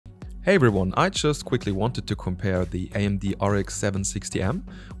Hey everyone, I just quickly wanted to compare the AMD RX760m,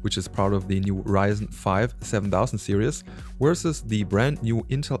 which is part of the new Ryzen 5 7000 series, versus the brand new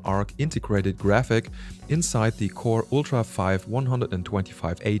Intel Arc integrated graphic inside the Core Ultra 5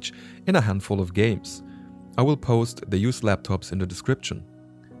 125H in a handful of games. I will post the used laptops in the description.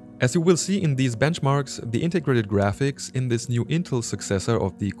 As you will see in these benchmarks, the integrated graphics in this new Intel successor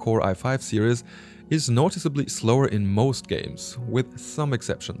of the Core i5 series is noticeably slower in most games, with some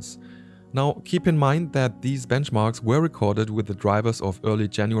exceptions. Now, keep in mind that these benchmarks were recorded with the drivers of early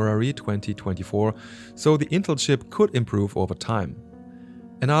January 2024, so the Intel chip could improve over time.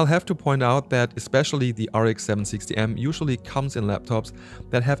 And I'll have to point out that especially the RX760m usually comes in laptops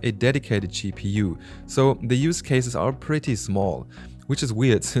that have a dedicated GPU, so the use cases are pretty small, which is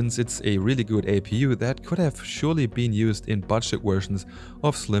weird since it's a really good APU that could have surely been used in budget versions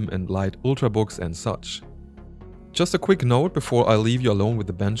of slim and light ultrabooks and such. Just a quick note before I leave you alone with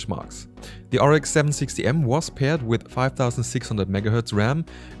the benchmarks. The RX760m was paired with 5600 MHz RAM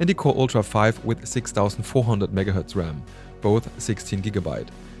and the Core Ultra 5 with 6400 MHz RAM, both 16GB.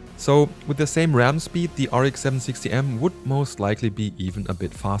 So with the same RAM speed, the RX760m would most likely be even a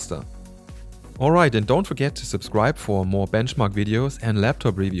bit faster. Alright, and don't forget to subscribe for more benchmark videos and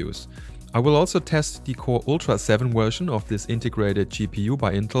laptop reviews. I will also test the Core Ultra 7 version of this integrated GPU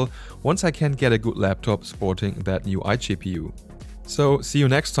by Intel once I can get a good laptop sporting that new iGPU. So see you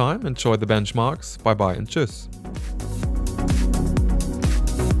next time, enjoy the benchmarks, bye bye and tschüss.